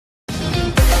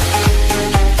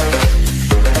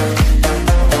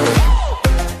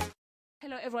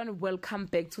everyone, welcome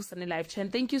back to Sunny Live Channel.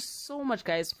 Thank you so much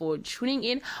guys for tuning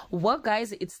in. Well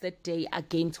guys, it's the day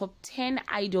again, top 10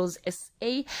 idols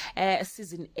SA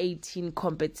season 18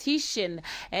 competition.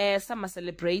 Some are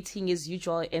celebrating as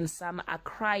usual and some are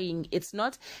crying. It's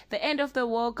not the end of the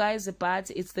world guys,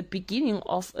 but it's the beginning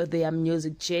of their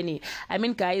music journey. I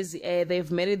mean guys,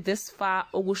 they've made it this far.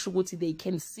 Ogushuguti, they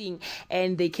can sing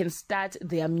and they can start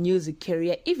their music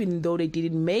career even though they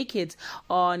didn't make it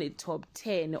on top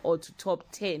 10 or to top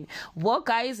 10. Well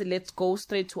guys, let's go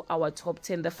straight to our top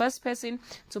 10. The first person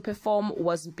to perform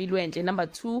was Mpilwentle, number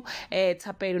 2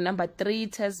 Tapelo, number 3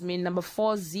 Tasmin, number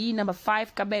 4 Z, number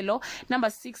 5 Kabelo, number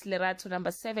 6 Lerato,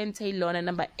 number 7 Taylor,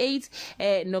 number 8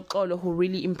 Nokolo, who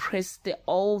really impressed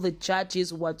all the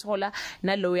judges. Watola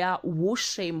Naloya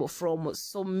Wushame from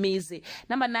Somizi.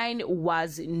 Number 9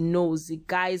 was Nosy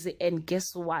guys, and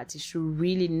guess what, she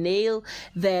really nailed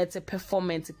that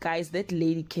performance guys. That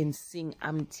lady can sing,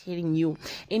 I'm telling you.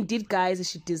 Indeed guys,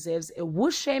 she deserves a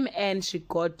Wushame and she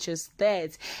got just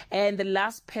that. And the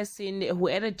last person who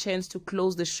had a chance to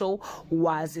close the show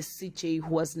was CJ,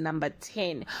 who was number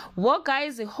 10. Well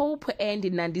guys, Hope and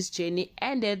Nandi's journey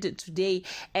ended today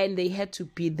and they had to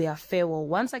bid their farewell.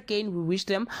 Once again, we wish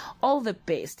them all the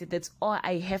best. That's all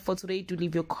I have for today. Do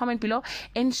leave your comment below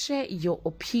and share your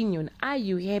opinion. Are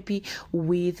you happy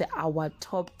with our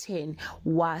top 10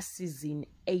 was season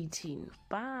 18?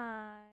 Bye.